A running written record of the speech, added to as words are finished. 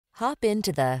Hop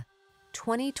into the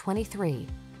 2023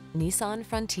 Nissan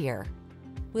Frontier.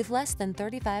 With less than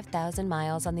 35,000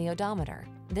 miles on the odometer,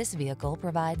 this vehicle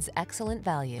provides excellent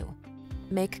value.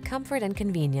 Make comfort and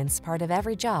convenience part of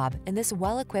every job in this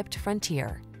well-equipped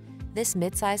Frontier. This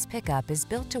midsize pickup is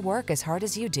built to work as hard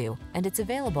as you do, and it's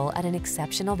available at an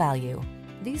exceptional value.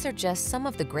 These are just some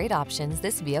of the great options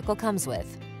this vehicle comes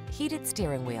with: heated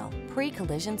steering wheel,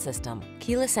 pre-collision system,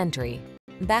 keyless entry,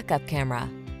 backup camera,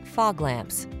 fog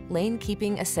lamps, lane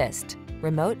keeping assist,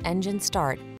 remote engine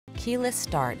start, keyless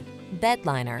start, bed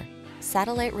liner,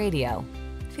 satellite radio.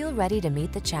 Feel ready to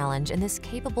meet the challenge in this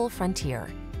capable Frontier.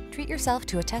 Treat yourself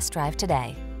to a test drive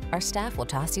today. Our staff will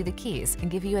toss you the keys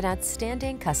and give you an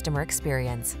outstanding customer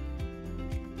experience.